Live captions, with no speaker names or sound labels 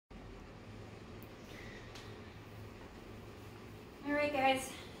right, guys,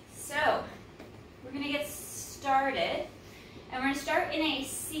 so we're going to get started, and we're going to start in a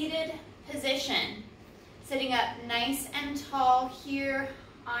seated position, sitting up nice and tall here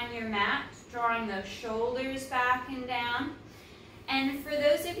on your mat, drawing those shoulders back and down. And for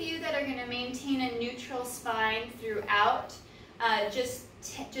those of you that are going to maintain a neutral spine throughout, just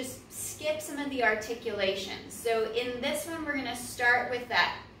skip some of the articulations. So in this one, we're going to start with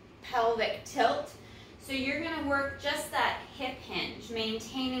that pelvic tilt. So you're going to work just that hip hinge,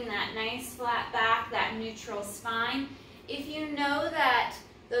 maintaining that nice flat back, that neutral spine. If you know that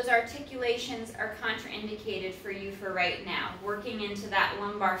those articulations are contraindicated for you for right now, working into that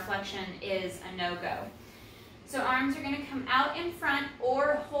lumbar flexion is a no-go. So arms are going to come out in front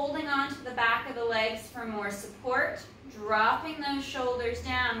or holding on to the back of the legs for more support. Dropping those shoulders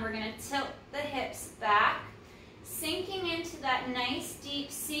down, we're going to tilt the hips back, sinking into that nice deep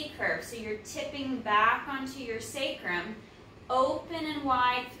C curve. So you're tipping back onto your sacrum, open and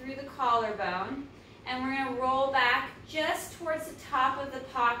wide through the collarbone. And we're going to roll back just towards the top of the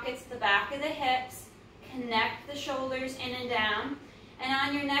pockets, the back of the hips. Connect the shoulders in and down. And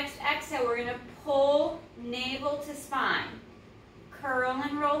on your next exhale, we're going to pull navel to spine. Curl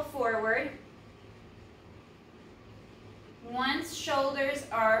and roll forward. Once shoulders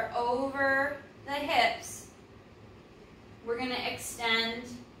are over the hips, we're going to extend,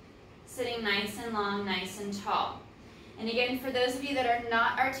 sitting nice and long, nice and tall. And again, for those of you that are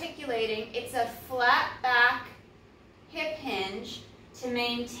not articulating, it's a flat back hip hinge to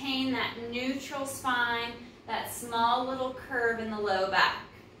maintain that neutral spine, that small little curve in the low back.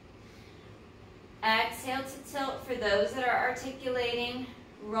 Exhale to tilt for those that are articulating,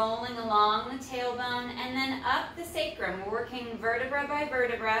 rolling along the tailbone, and then up the sacrum. We're working vertebra by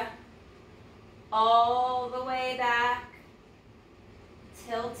vertebra, all the way back,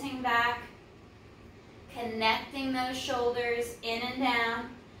 tilting back, connecting those shoulders in and down,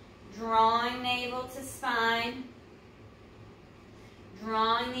 drawing navel to spine,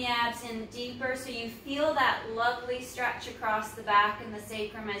 drawing the abs in deeper so you feel that lovely stretch across the back and the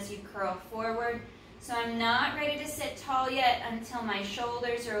sacrum as you curl forward. So I'm not ready to sit tall yet until my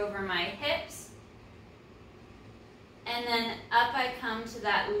shoulders are over my hips. And then up I come to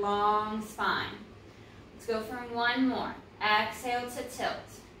that long spine. Let's go for one more. Exhale to tilt.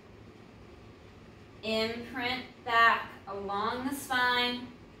 Imprint back along the spine,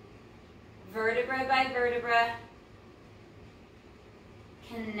 vertebra by vertebra,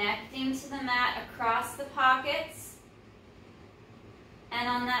 connecting to the mat across the pockets. And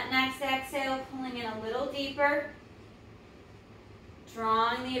on that next exhale, pulling in a little deeper,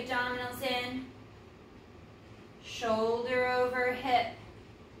 drawing the abdominals in, shoulder over hip,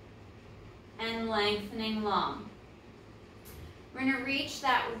 and lengthening long. We're going to reach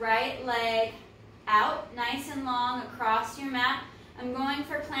that right leg out nice and long across your mat. I'm going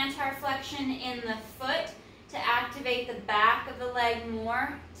for plantar flexion in the foot to activate the back of the leg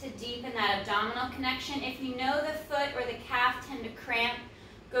more to deepen that abdominal connection. If you know the foot or the calf tend to cramp,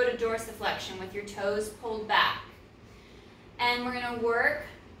 go to dorsiflexion with your toes pulled back. And we're going to work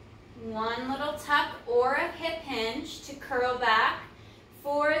one little tuck or a hip hinge to curl back.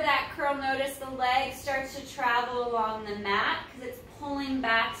 For that curl, notice the leg starts to travel along the mat because it's pulling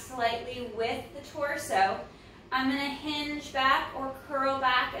back slightly with the torso. I'm going to hinge back or curl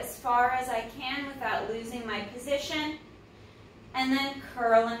back as far as I can without losing my position, and then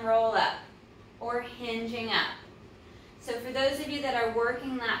curl and roll up or hinging up. So for those of you that are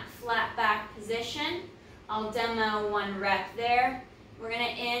working that flat back position, I'll demo one rep there. We're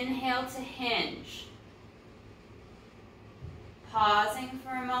going to inhale to hinge. Pausing for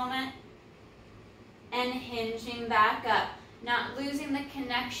a moment and hinging back up, not losing the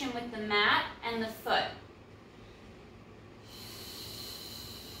connection with the mat and the foot.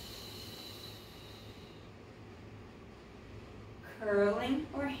 Curling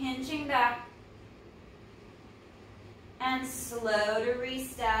or hinging back, and slow to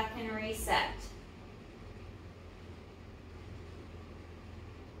restack and reset.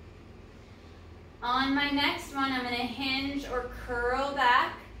 On my next one, I'm going to hinge or curl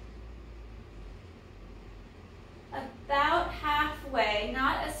back about halfway,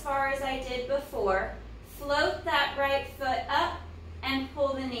 not as far as I did before. Float that right foot up and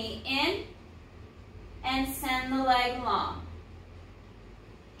pull the knee in and send the leg long.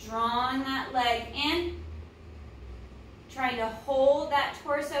 Drawing that leg in, trying to hold that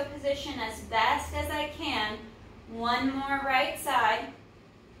torso position as best as I can. One more right side.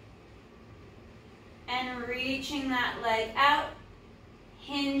 And reaching that leg out,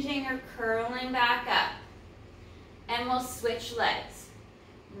 hinging or curling back up. And we'll switch legs.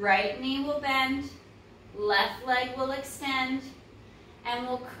 Right knee will bend, left leg will extend. and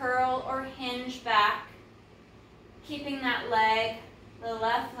we'll curl or hinge back, keeping that leg, the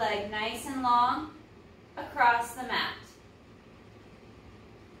left leg, nice and long across the mat.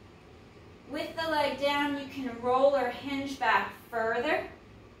 With the leg down, you can roll or hinge back further.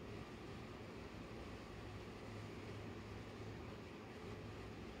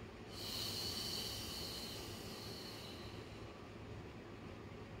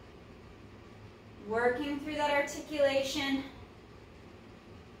 Working through that articulation.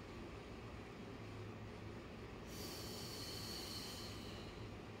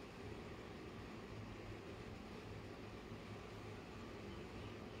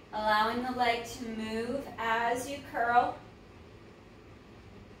 Allowing the leg to move as you curl.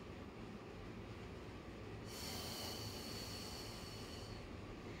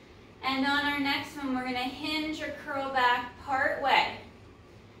 And on our next one, we're going to hinge or curl back part way.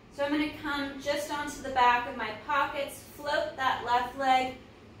 So I'm going to come just onto the back of my pockets, float that left leg,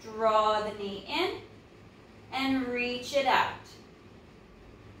 draw the knee in, and reach it out.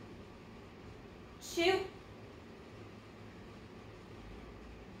 2,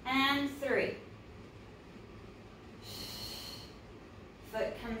 and 3.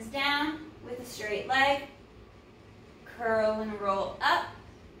 Foot comes down with a straight leg, curl and roll up,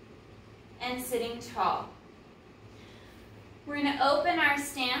 and sitting tall. We're going to open our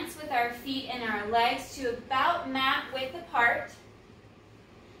stance with our feet and our legs to about mat width apart.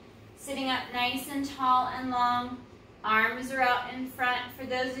 Sitting up nice and tall and long. Arms are out in front. For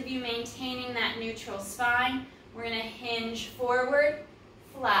those of you maintaining that neutral spine, we're going to hinge forward,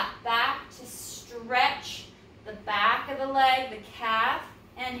 flat back to stretch the back of the leg, the calf,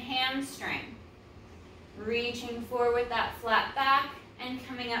 and hamstring. Reaching forward that flat back and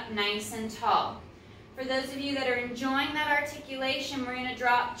coming up nice and tall. For those of you that are enjoying that articulation, we're going to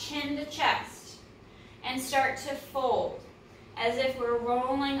drop chin to chest and start to fold as if we're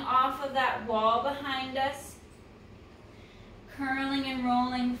rolling off of that wall behind us, curling and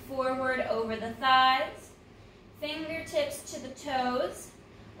rolling forward over the thighs, fingertips to the toes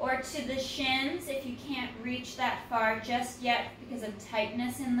or to the shins if you can't reach that far just yet because of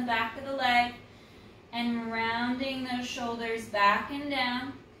tightness in the back of the leg, and rounding those shoulders back and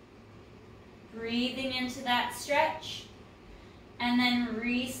down. Breathing into that stretch, and then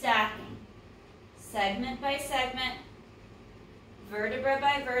restacking, segment by segment, vertebra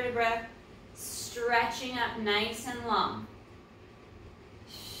by vertebra, stretching up nice and long.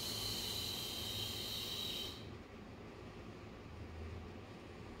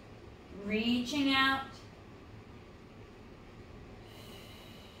 Reaching out.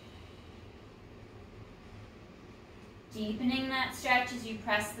 Deepening that stretch as you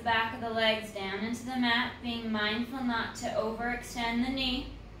press the back of the legs down into the mat, being mindful not to overextend the knee.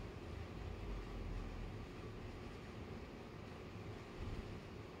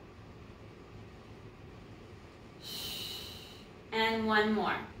 And one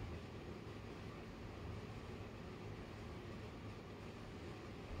more.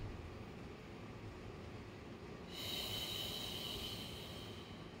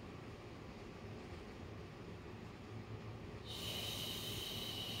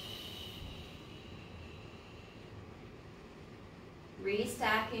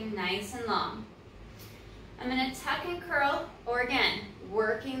 Restacking nice and long. I'm going to tuck and curl, or again,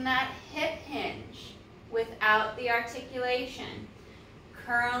 working that hip hinge without the articulation.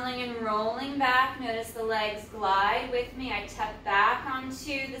 Curling and rolling back. Notice the legs glide with me. I tuck back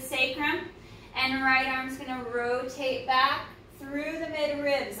onto the sacrum, and right arm's going to rotate back through the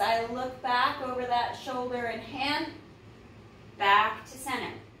mid-ribs. I look back over that shoulder and hand, back to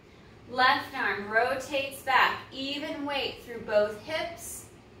center. Left arm rotates back, even weight through both hips.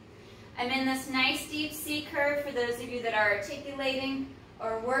 I'm in this nice deep C curve for those of you that are articulating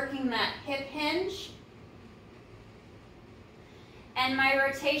or working that hip hinge. And my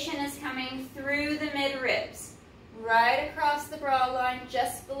rotation is coming through the mid-ribs, right across the brow line,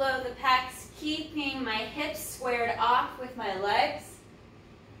 just below the pecs, keeping my hips squared off with my legs.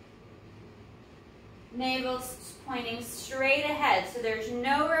 Navel's pointing straight ahead, so there's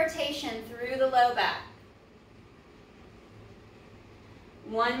no rotation through the low back.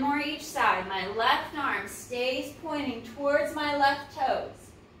 One more each side. My left arm stays pointing towards my left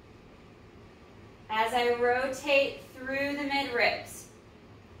toes as I rotate through the mid-ribs.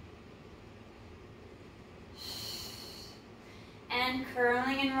 And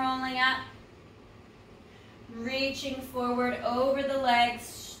curling and rolling up, reaching forward over the legs,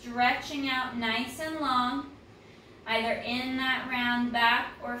 stretching out nice and long, either in that round back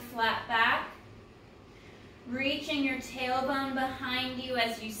or flat back. Reaching your tailbone behind you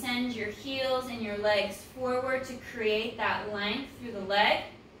as you send your heels and your legs forward to create that length through the leg.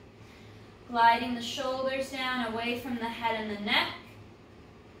 Gliding the shoulders down away from the head and the neck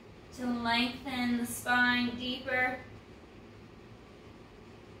to lengthen the spine deeper.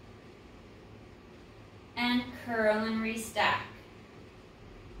 And curl and restack.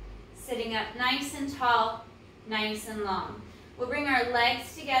 Sitting up nice and tall, nice and long. We'll bring our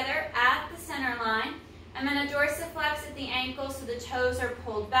legs together at the center line. I'm going to dorsiflex at the ankles so the toes are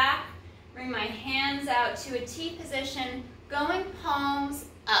pulled back. Bring my hands out to a T position, going palms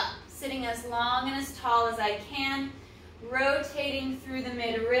up, sitting as long and as tall as I can, rotating through the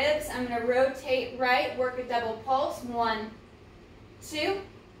mid-ribs. I'm going to rotate right, work a double pulse. 1, 2.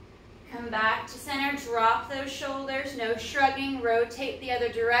 Come back to center, drop those shoulders, no shrugging, rotate the other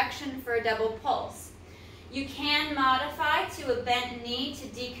direction for a double pulse. You can modify to a bent knee to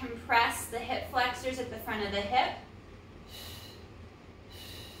decompress the hip flexors at the front of the hip.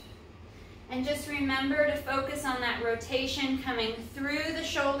 And just remember to focus on that rotation coming through the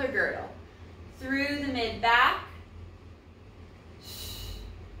shoulder girdle, through the mid-back.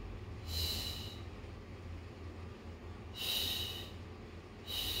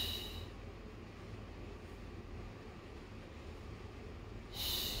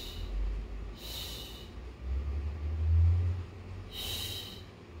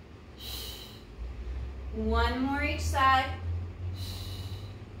 One more each side.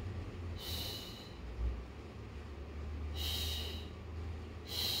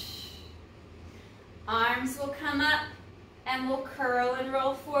 Arms will come up and we'll curl and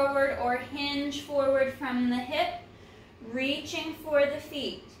roll forward or hinge forward from the hip, reaching for the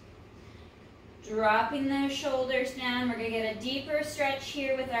feet. Dropping those shoulders down. We're going to get a deeper stretch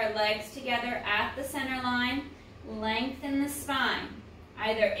here with our legs together at the center line. Lengthen the spine,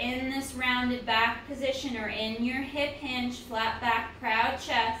 either in this rounded back position or in your hip hinge, flat back, proud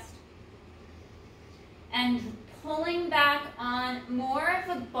chest. And pulling back on more of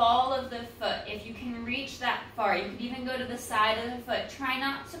the ball of the foot, if you can reach that far. You can even go to the side of the foot. Try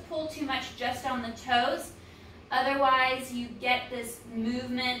not to pull too much just on the toes. Otherwise, you get this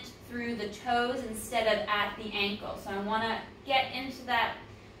movement through the toes instead of at the ankle. So I want to get into that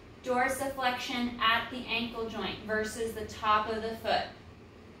dorsiflexion at the ankle joint versus the top of the foot.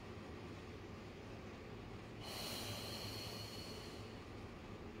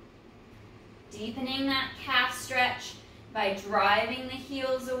 Deepening that calf stretch by driving the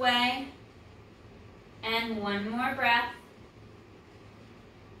heels away. And one more breath.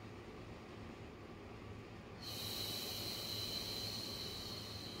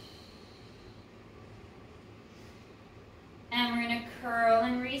 And we're going to curl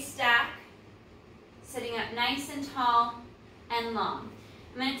and restack, sitting up nice and tall and long.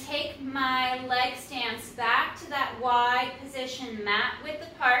 I'm going to take my leg stance back to that wide position, mat width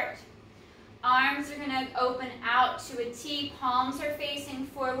apart. Arms are going to open out to a T, palms are facing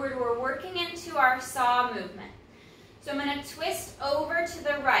forward. We're working into our saw movement. So I'm going to twist over to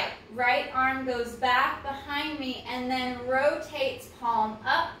the right. Right arm goes back behind me and then rotates palm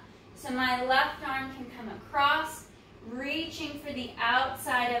up. So my left arm can come across, reaching for the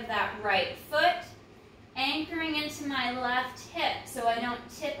outside of that right foot, anchoring into my left hip so I don't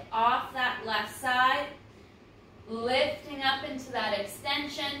tip off that left side, lifting up into that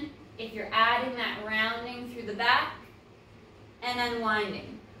extension. If you're adding that rounding through the back, and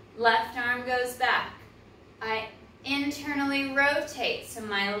unwinding. Left arm goes back. I internally rotate, so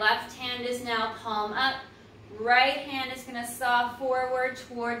my left hand is now palm up. Right hand is going to saw forward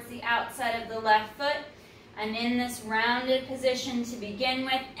towards the outside of the left foot. And in this rounded position to begin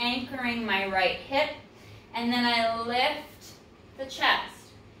with, anchoring my right hip. And then I lift the chest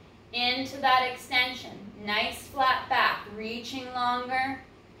into that extension. Nice flat back, reaching longer.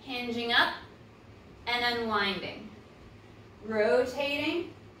 Hinging up and unwinding,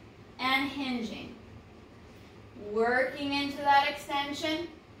 rotating and hinging, working into that extension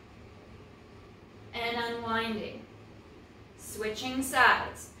and unwinding, switching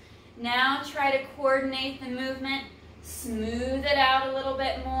sides. Now try to coordinate the movement, smooth it out a little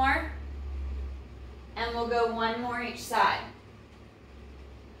bit more, and we'll go one more each side.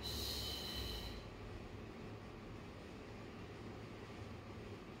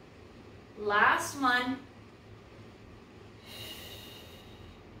 Last one.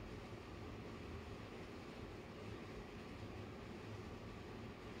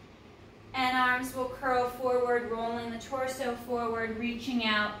 And arms will curl forward, rolling the torso forward, reaching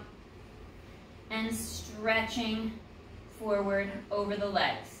out and stretching forward over the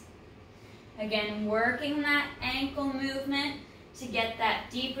legs. Again, working that ankle movement to get that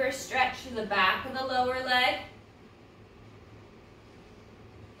deeper stretch through the back of the lower leg.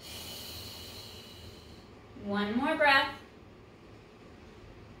 One more breath.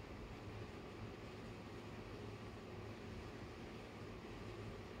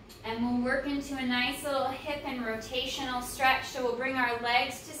 And we'll work into a nice little hip and rotational stretch. So we'll bring our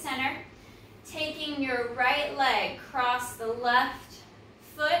legs to center, taking your right leg across the left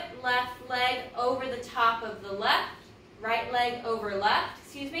foot, left leg over the top of the left, right leg over left,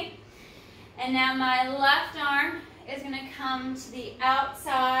 excuse me. And now my left arm is going to come to the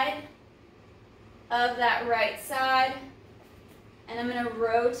outside of that right side, and I'm going to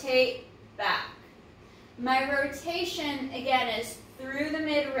rotate back. My rotation, again, is through the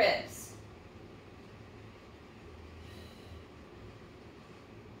mid-ribs.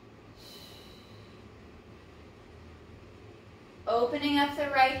 Opening up the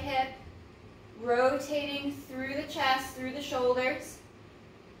right hip, rotating through the chest, through the shoulders,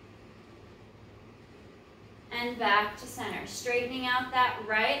 and back to center. Straightening out that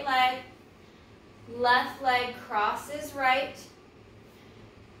right leg, left leg crosses right,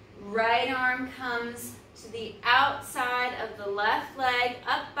 right arm comes to the outside of the left leg,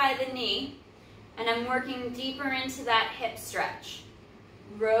 up by the knee, and I'm working deeper into that hip stretch.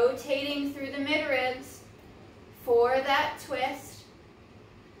 Rotating through the mid-ribs for that twist.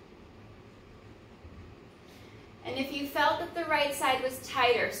 And if you felt that the right side was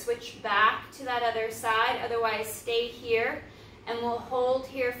tighter, switch back to that other side, otherwise stay here, and we'll hold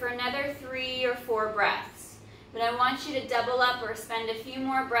here for another 3 or 4 breaths. But I want you to double up or spend a few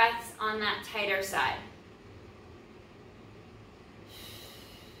more breaths on that tighter side.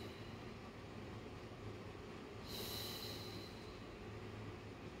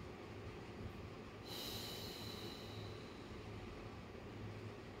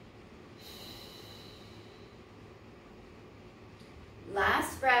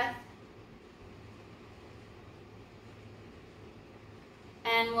 Last breath.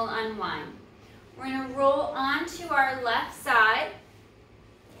 And we'll unwind. We're going to roll onto our left side.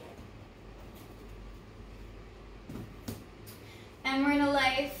 And we're going to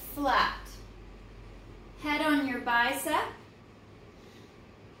lay flat. Head on your bicep.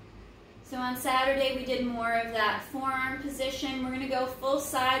 So on Saturday we did more of that forearm position. We're going to go full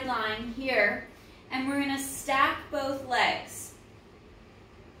sideline here. And we're going to stack both legs.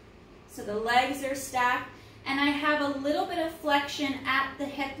 So the legs are stacked, and I have a little bit of flexion at the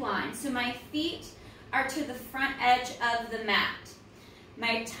hip line. So my feet are to the front edge of the mat.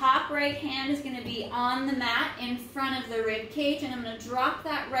 My top right hand is going to be on the mat in front of the rib cage, and I'm going to drop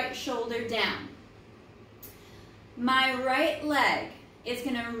that right shoulder down. My right leg is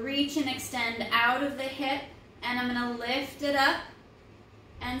going to reach and extend out of the hip, and I'm going to lift it up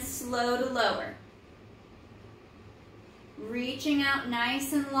and slow to lower. Reaching out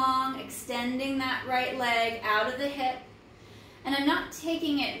nice and long, extending that right leg out of the hip. And I'm not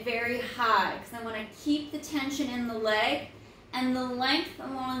taking it very high because I want to keep the tension in the leg and the length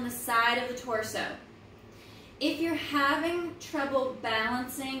along the side of the torso. If you're having trouble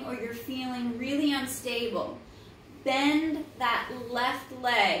balancing or you're feeling really unstable, bend that left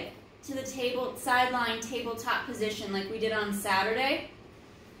leg to the sideline tabletop position like we did on Saturday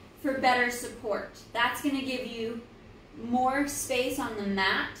for better support. That's going to give you more space on the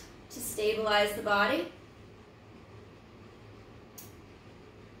mat to stabilize the body.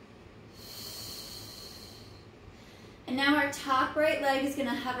 And now our top right leg is going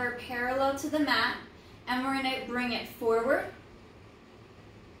to hover parallel to the mat, and we're going to bring it forward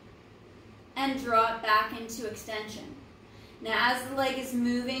and draw it back into extension. Now as the leg is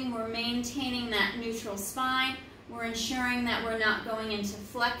moving, we're maintaining that neutral spine. We're ensuring that we're not going into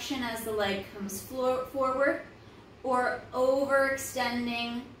flexion as the leg comes forward, or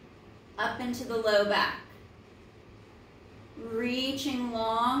overextending up into the low back. Reaching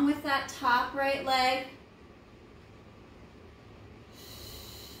long with that top right leg.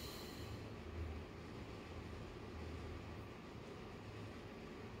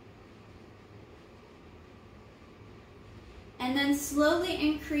 And then slowly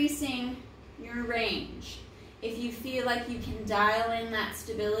increasing your range. If you feel like you can dial in that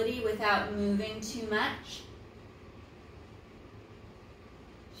stability without moving too much.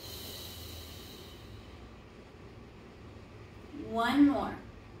 One more.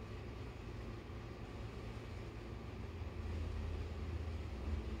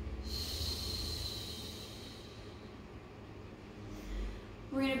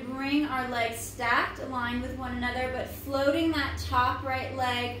 We're going to bring our legs stacked, aligned with one another, but floating that top right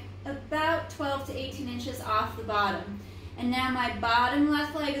leg about 12 to 18 inches off the bottom. And now my bottom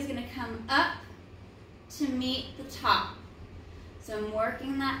left leg is going to come up to meet the top. So I'm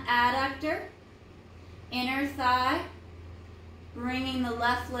working that adductor, inner thigh, bringing the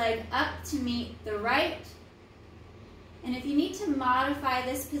left leg up to meet the right. And if you need to modify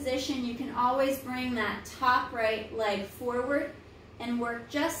this position, you can always bring that top right leg forward and work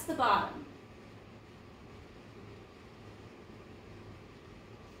just the bottom.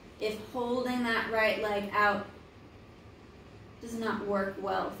 If holding that right leg out does not work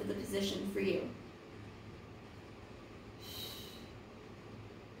well for the position for you.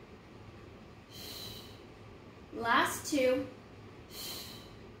 Last two.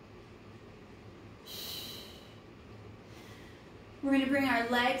 We're going to bring our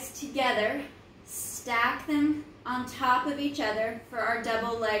legs together, stack them on top of each other for our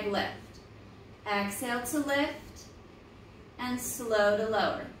double leg lift. Exhale to lift and slow to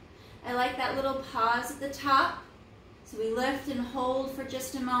lower. I like that little pause at the top. So we lift and hold for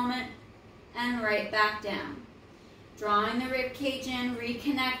just a moment and right back down. Drawing the rib cage in,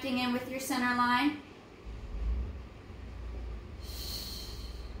 reconnecting in with your center line.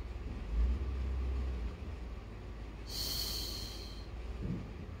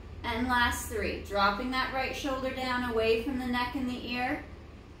 And last three, dropping that right shoulder down away from the neck and the ear.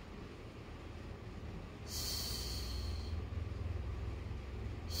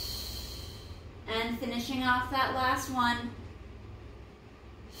 And finishing off that last one.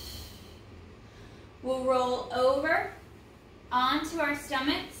 We'll roll over onto our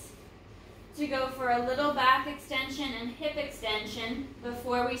stomachs to go for a little back extension and hip extension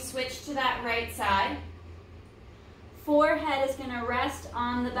before we switch to that right side. Forehead is going to rest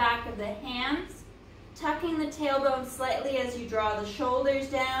on the back of the hands, tucking the tailbone slightly as you draw the shoulders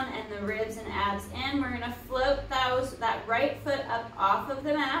down and the ribs and abs in. We're going to float that right foot up off of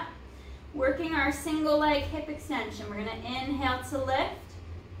the mat, working our single leg hip extension. We're going to inhale to lift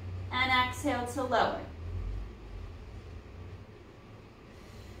and exhale to lower.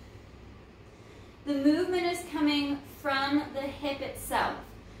 The movement is coming from the hip itself.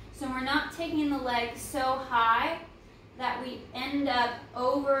 So we're not taking the leg so high that we end up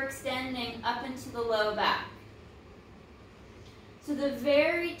overextending up into the low back. So the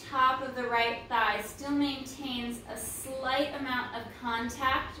very top of the right thigh still maintains a slight amount of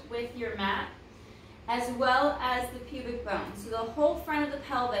contact with your mat, as well as the pubic bone. So the whole front of the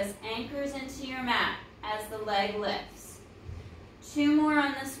pelvis anchors into your mat as the leg lifts. Two more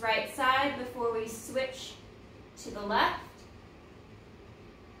on this right side before we switch to the left.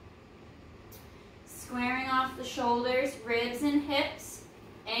 Squaring off the shoulders, ribs and hips,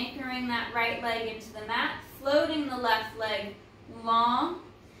 anchoring that right leg into the mat, floating the left leg long,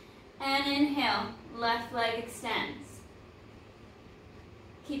 and inhale, left leg extends.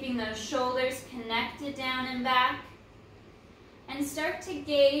 Keeping those shoulders connected down and back, and start to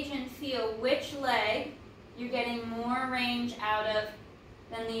gauge and feel which leg you're getting more range out of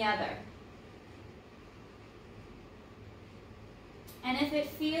than the other. And if it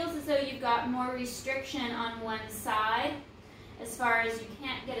feels as though you've got more restriction on one side, as far as you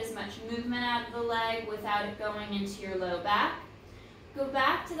can't get as much movement out of the leg without it going into your low back, go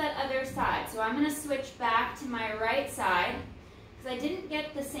back to that other side. So I'm going to switch back to my right side because I didn't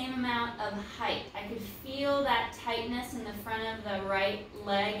get the same amount of height. I could feel that tightness in the front of the right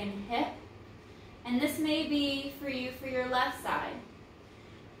leg and hip. And this may be for you for your left side.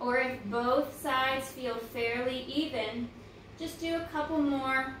 Or if both sides feel fairly even, just do a couple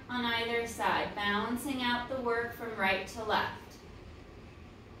more on either side, balancing out the work from right to left.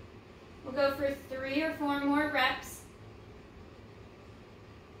 We'll go for 3 or 4 more reps.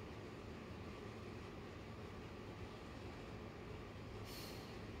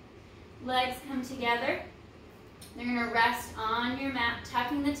 Legs come together. They're going to rest on your mat,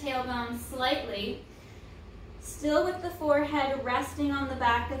 tucking the tailbone slightly. Still with the forehead resting on the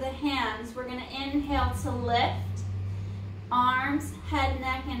back of the hands, we're going to inhale to lift. Arms, head,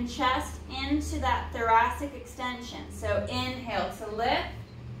 neck, and chest into that thoracic extension. So inhale to lift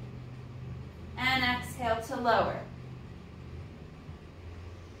and exhale to lower.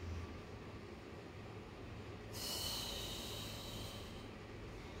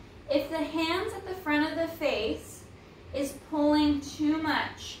 If the hands at the front of the face is pulling too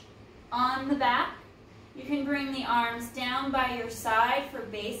much on the back, you can bring the arms down by your side for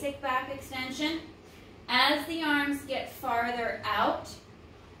basic back extension. As the arms get farther out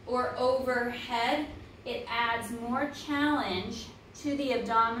or overhead, it adds more challenge to the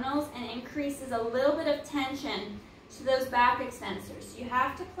abdominals and increases a little bit of tension to those back extensors. You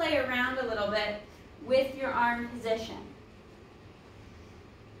have to play around a little bit with your arm position.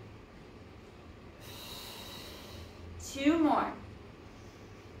 Two more.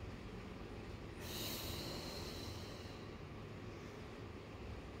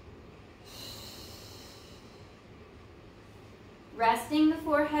 Resting the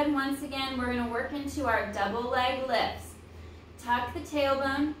forehead once again, we're going to work into our double leg lifts. Tuck the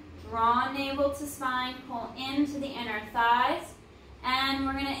tailbone, draw navel to spine, pull into the inner thighs, and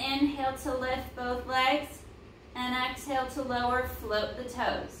we're going to inhale to lift both legs, and exhale to lower, float the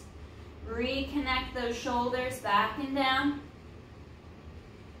toes. Reconnect those shoulders back and down,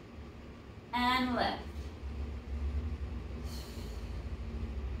 and lift.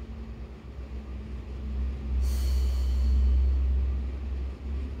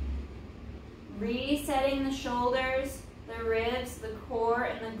 Resetting the shoulders, the ribs, the core,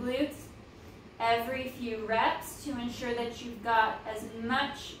 and the glutes every few reps to ensure that you've got as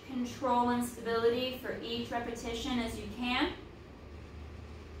much control and stability for each repetition as you can.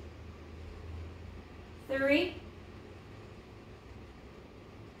 3,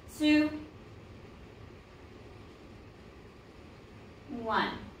 2, 1.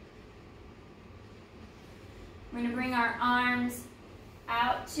 We're going to bring our arms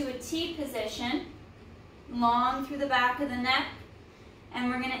out to a T position, long through the back of the neck, and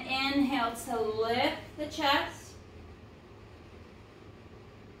we're going to inhale to lift the chest,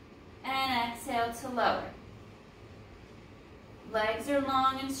 and exhale to lower. Legs are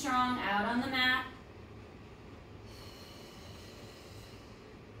long and strong out on the mat.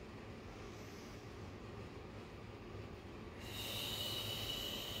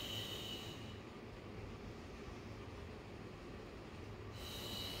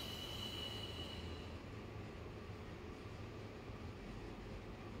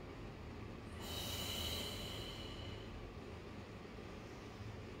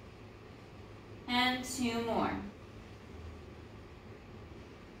 And 2 more.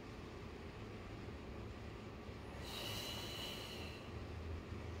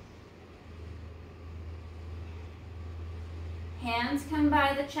 Hands come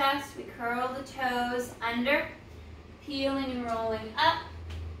by the chest, we curl the toes under, peeling and rolling up,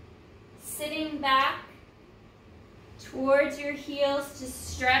 sitting back towards your heels to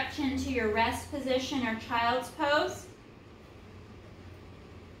stretch into your rest position or child's pose.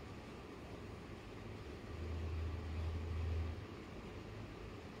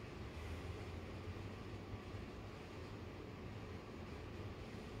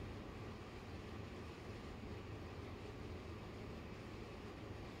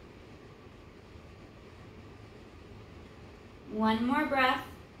 One more breath.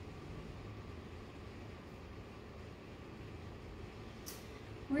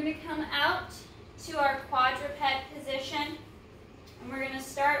 We're going to come out to our quadruped position, and we're going to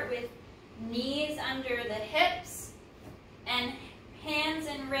start with knees under the hips and hands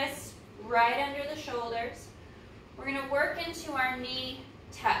and wrists right under the shoulders. We're going to work into our knee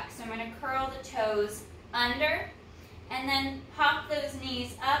tuck. So I'm going to curl the toes under and then pop those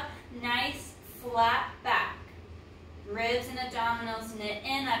knees up, nice flat back. Ribs and abdominals knit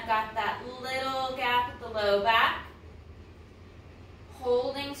in. I've got that little gap at the low back.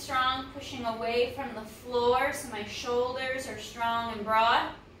 Holding strong, pushing away from the floor so my shoulders are strong and broad.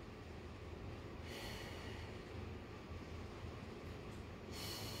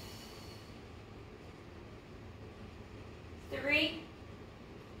 Three,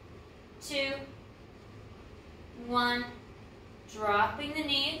 2, 1. Dropping the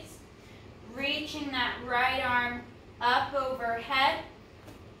knees, reaching that right arm up overhead,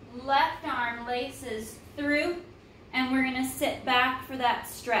 left arm laces through, and we're going to sit back for that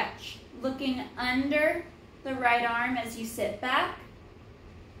stretch. Looking under the right arm as you sit back.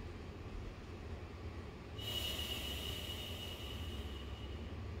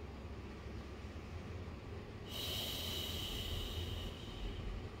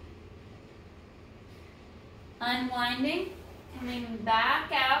 Unwinding, coming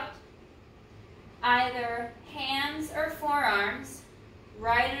back out, either hands or forearms,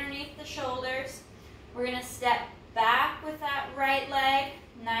 right underneath the shoulders. We're going to step back with that right leg,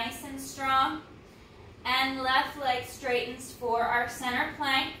 nice and strong, and left leg straightens for our center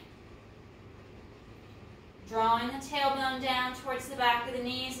plank. Drawing the tailbone down towards the back of the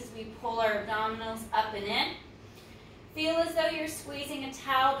knees as we pull our abdominals up and in. Feel as though you're squeezing a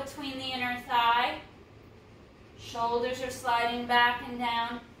towel between the inner thigh. Shoulders are sliding back and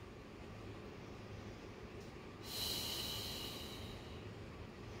down.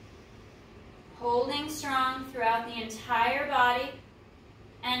 Holding strong throughout the entire body,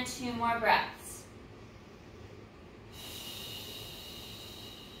 and 2 more breaths.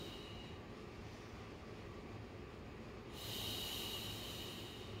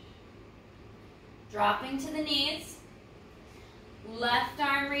 Dropping to the knees. Left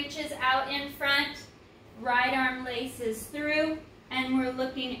arm reaches out in front, right arm laces through, and we're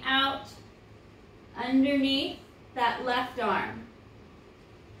looking out underneath that left arm.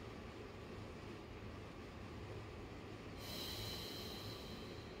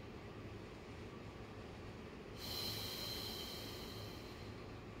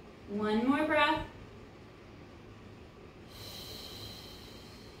 One more breath.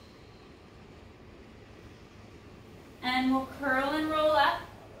 And we'll curl and roll up.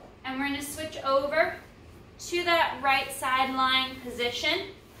 And we're going to switch over to that right side lying position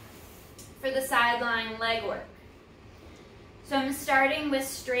for the side lying leg work. So I'm starting with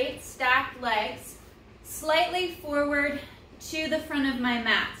straight stacked legs, slightly forward to the front of my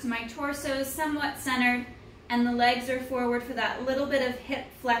mat. So my torso is somewhat centered and the legs are forward for that little bit of hip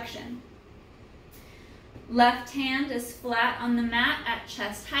flexion. Left hand is flat on the mat at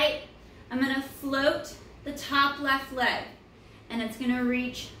chest height. I'm going to float the top left leg and it's going to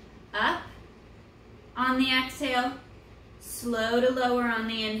reach up on the exhale, slow to lower on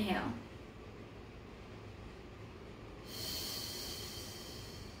the inhale.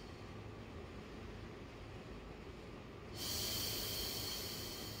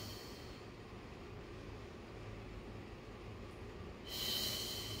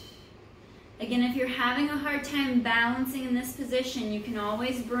 Again, if you're having a hard time balancing in this position, you can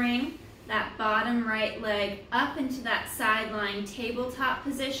always bring that bottom right leg up into that side lying tabletop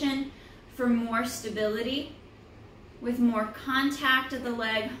position for more stability. With more contact of the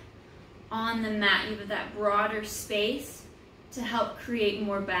leg on the mat, you have that broader space to help create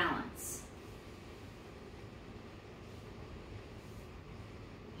more balance.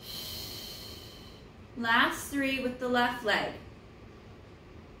 Last three with the left leg.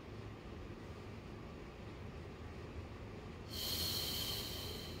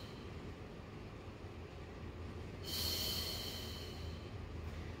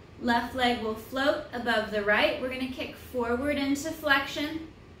 Left leg will float above the right. We're going to kick forward into flexion.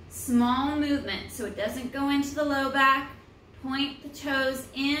 Small movement so it doesn't go into the low back. Point the toes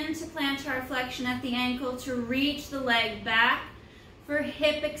into plantar flexion at the ankle to reach the leg back for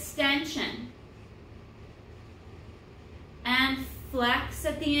hip extension. And flex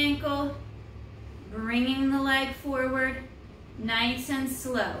at the ankle, bringing the leg forward, nice and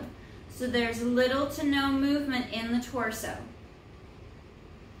slow. So there's little to no movement in the torso.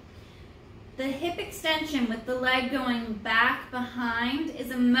 The hip extension with the leg going back behind is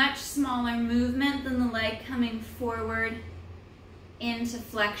a much smaller movement than the leg coming forward into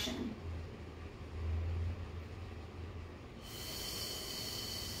flexion.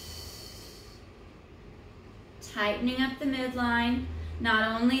 Tightening up the midline,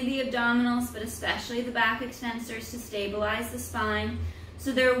 not only the abdominals, but especially the back extensors to stabilize the spine.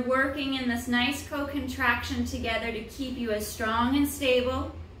 So they're working in this nice co-contraction together to keep you as strong and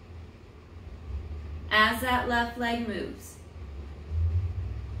stable as that left leg moves.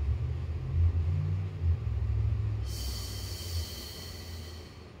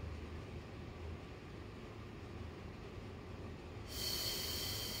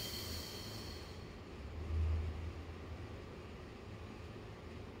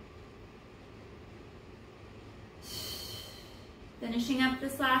 Finishing up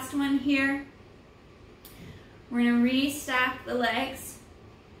this last one here. We're going to restack the legs.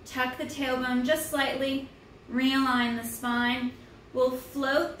 Tuck the tailbone just slightly, realign the spine. We'll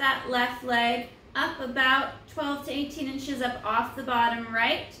float that left leg up about 12 to 18 inches up off the bottom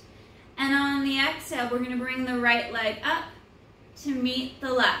right. And on the exhale, we're going to bring the right leg up to meet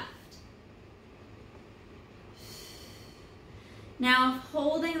the left. Now, if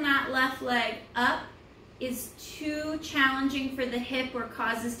holding that left leg up is too challenging for the hip or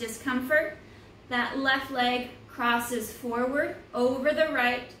causes discomfort, that left leg crosses forward over the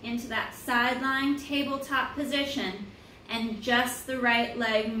right into that side-lying tabletop position, and just the right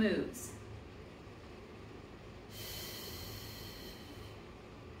leg moves.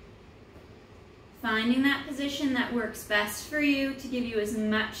 Finding that position that works best for you to give you as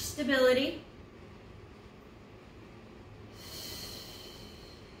much stability.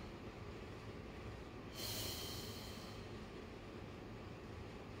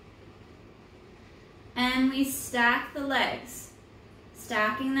 And we stack the legs,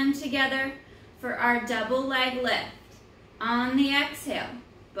 stacking them together for our double leg lift. On the exhale,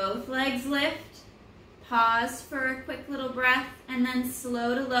 both legs lift, pause for a quick little breath, and then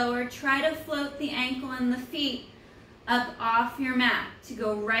slow to lower. Try to float the ankle and the feet up off your mat to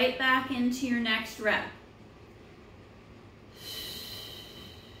go right back into your next rep.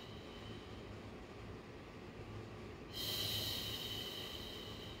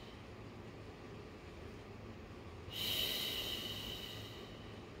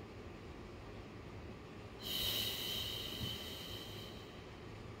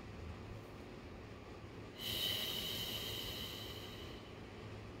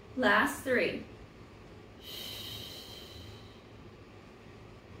 Last three.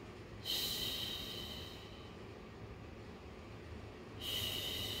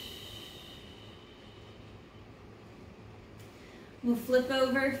 We'll flip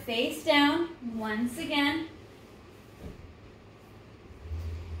over face down once again.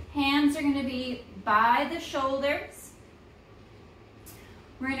 Hands are going to be by the shoulders.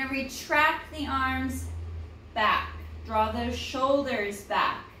 We're going to retract the arms back. Draw those shoulders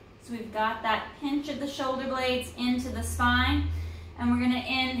back. So we've got that pinch of the shoulder blades into the spine. And we're going to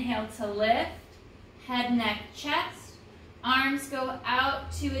inhale to lift, head, neck, chest. Arms go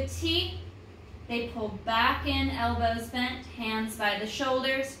out to a T. They pull back in, elbows bent, hands by the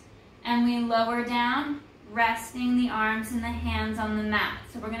shoulders. And we lower down, resting the arms and the hands on the mat.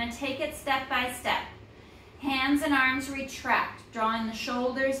 So we're going to take it step by step. Hands and arms retract, drawing the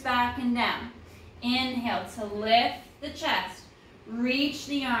shoulders back and down. Inhale to lift the chest. Reach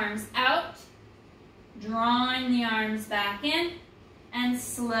the arms out, drawing the arms back in, and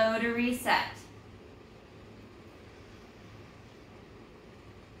slow to reset.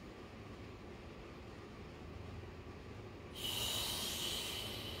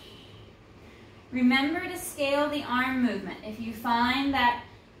 Remember to scale the arm movement. If you find that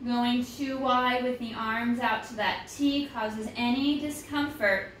going too wide with the arms out to that T causes any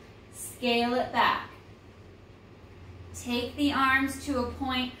discomfort, scale it back. Take the arms to a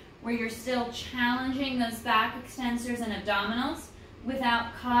point where you're still challenging those back extensors and abdominals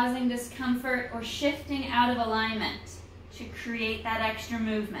without causing discomfort or shifting out of alignment to create that extra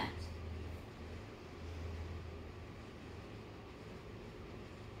movement.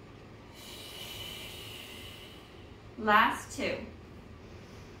 Last two.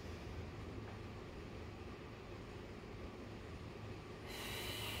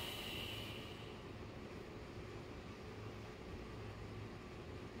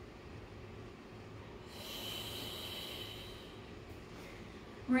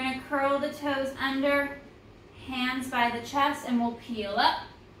 We're going to curl the toes under, hands by the chest, and we'll peel up.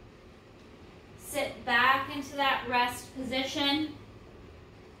 Sit back into that rest position.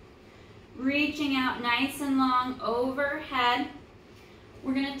 Reaching out nice and long overhead.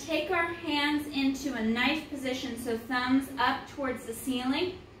 We're going to take our hands into a knife position, so thumbs up towards the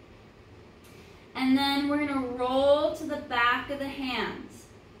ceiling. And then we're going to roll to the back of the hands.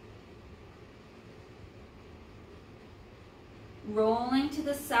 Rolling to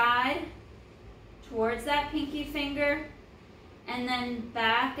the side towards that pinky finger, and then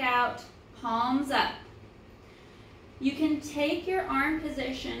back out, palms up. You can take your arm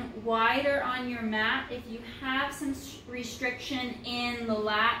position wider on your mat if you have some restriction in the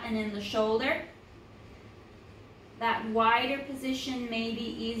lat and in the shoulder. That wider position may be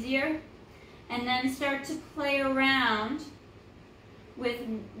easier. And then start to play around with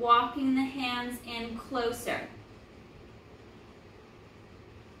walking the hands in closer.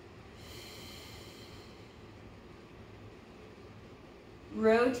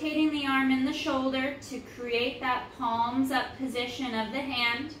 Rotating the arm in the shoulder to create that palms up position of the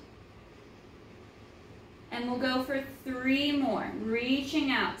hand. And we'll go for 3 more. Reaching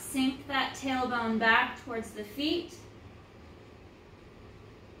out, sink that tailbone back towards the feet.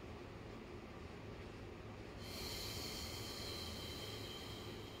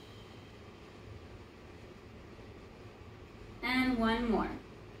 And 1 more.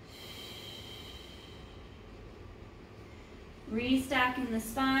 Restacking the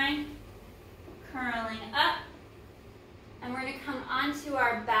spine, curling up, and we're going to come onto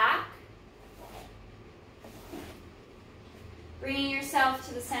our back. Bringing yourself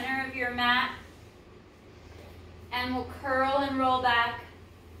to the center of your mat, and we'll curl and roll back.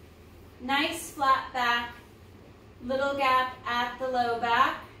 Nice flat back, little gap at the low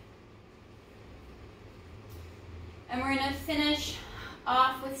back. And we're going to finish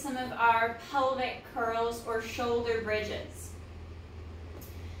off with some of our pelvic curls or shoulder bridges.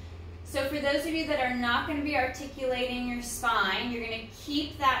 So for those of you that are not going to be articulating your spine, you're going to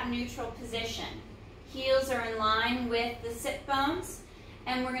keep that neutral position. Heels are in line with the sit bones,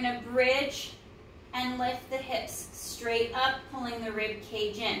 and we're going to bridge and lift the hips straight up, pulling the rib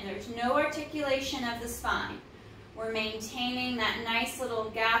cage in. There's no articulation of the spine. We're maintaining that nice little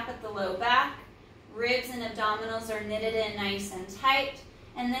gap at the low back. Ribs and abdominals are knitted in nice and tight,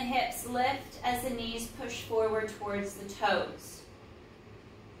 and the hips lift as the knees push forward towards the toes.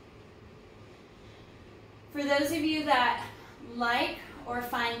 For those of you that like or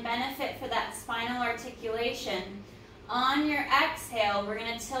find benefit for that spinal articulation, on your exhale, we're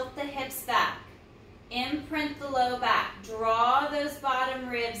going to tilt the hips back, imprint the low back, draw those bottom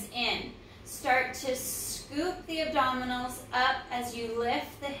ribs in. Start to scoop the abdominals up as you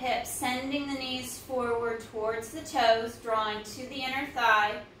lift the hips, sending the knees forward towards the toes, drawing to the inner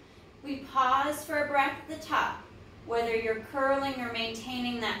thigh. We pause for a breath at the top, whether you're curling or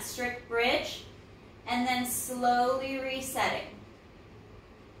maintaining that strict bridge, and then slowly resetting.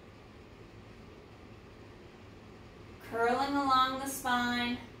 curling along the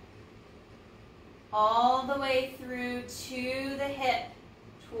spine, all the way through to the hip,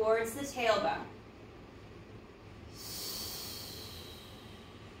 towards the tailbone.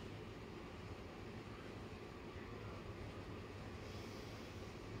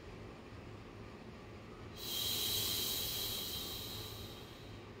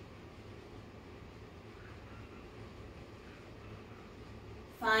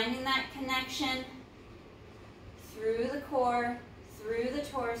 Finding that connection through the core, through the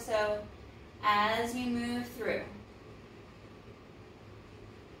torso, as you move through.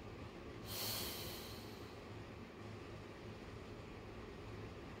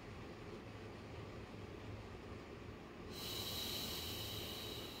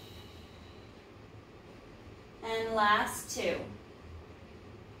 And last two.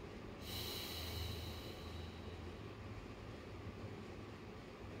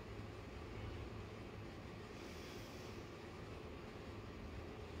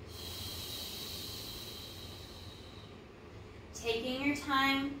 Taking your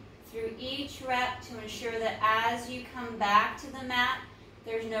time through each rep to ensure that as you come back to the mat,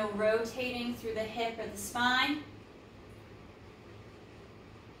 there's no rotating through the hip or the spine.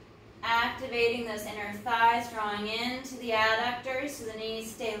 Activating those inner thighs, drawing into the adductors so the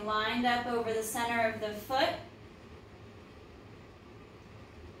knees stay lined up over the center of the foot.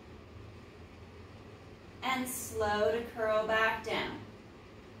 And slow to curl back down.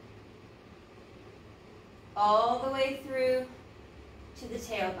 All the way through to the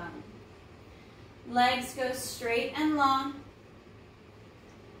tailbone. Legs go straight and long.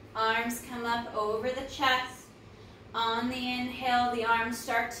 Arms come up over the chest. On the inhale, the arms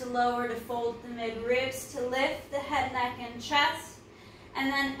start to lower to fold the mid-ribs to lift the head, neck, and chest.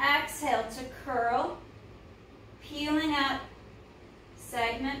 And then exhale to curl, peeling up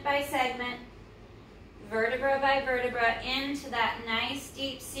segment by segment, vertebra by vertebra into that nice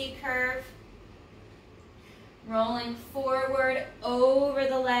deep C curve. Rolling forward over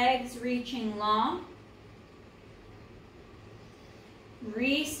the legs, reaching long.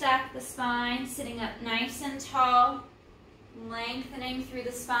 Restack the spine, sitting up nice and tall, lengthening through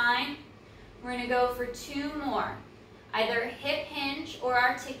the spine. We're going to go for two more. Either hip hinge or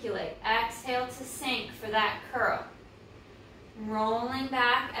articulate. Exhale to sink for that curl. Rolling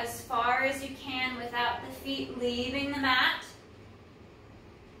back as far as you can without the feet leaving the mat.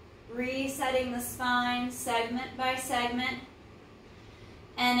 Resetting the spine segment by segment.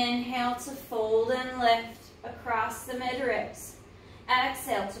 And inhale to fold and lift across the mid-ribs.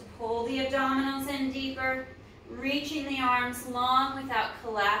 Exhale to pull the abdominals in deeper, reaching the arms long without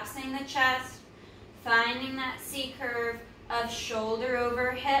collapsing the chest, finding that C curve of shoulder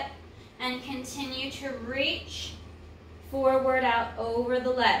over hip, and continue to reach forward out over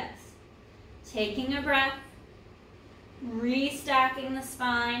the legs. Taking a breath, restacking the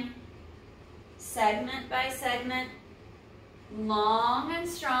spine, segment by segment, long and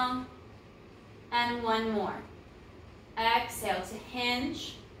strong, and one more. Exhale to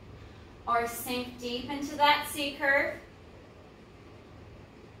hinge or sink deep into that C curve.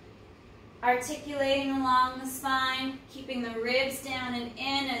 Articulating along the spine, keeping the ribs down and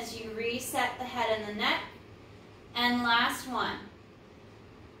in as you reset the head and the neck. And last one.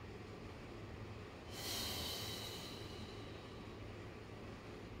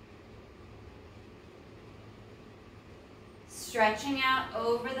 Stretching out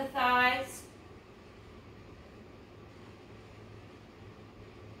over the thighs.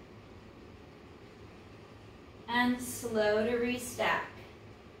 And slow to restack.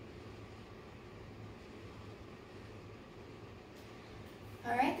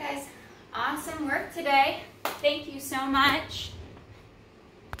 All right, guys, awesome work today. Thank you so much.